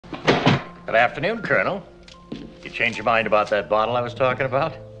Good afternoon, Colonel. You change your mind about that bottle I was talking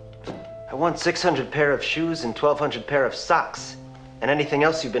about? I want 600 pair of shoes and 1,200 pair of socks. And anything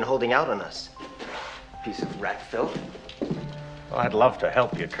else you've been holding out on us. Piece of rat filth. Well, I'd love to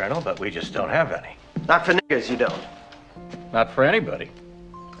help you, Colonel, but we just don't have any. Not for niggers, you don't. Not for anybody.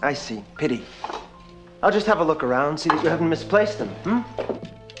 I see. Pity. I'll just have a look around, see that you haven't misplaced them,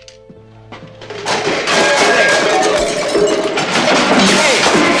 Hey!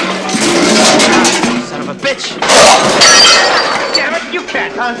 Son of a bitch! Damn it, you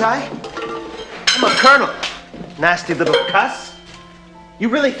can't, can't I? I'm a colonel. Nasty little cuss. You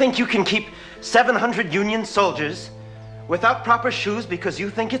really think you can keep 700 Union soldiers without proper shoes because you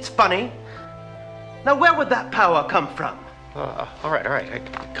think it's funny? Now, where would that power come from? All right.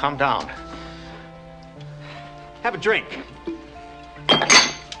 Calm down. Have a drink.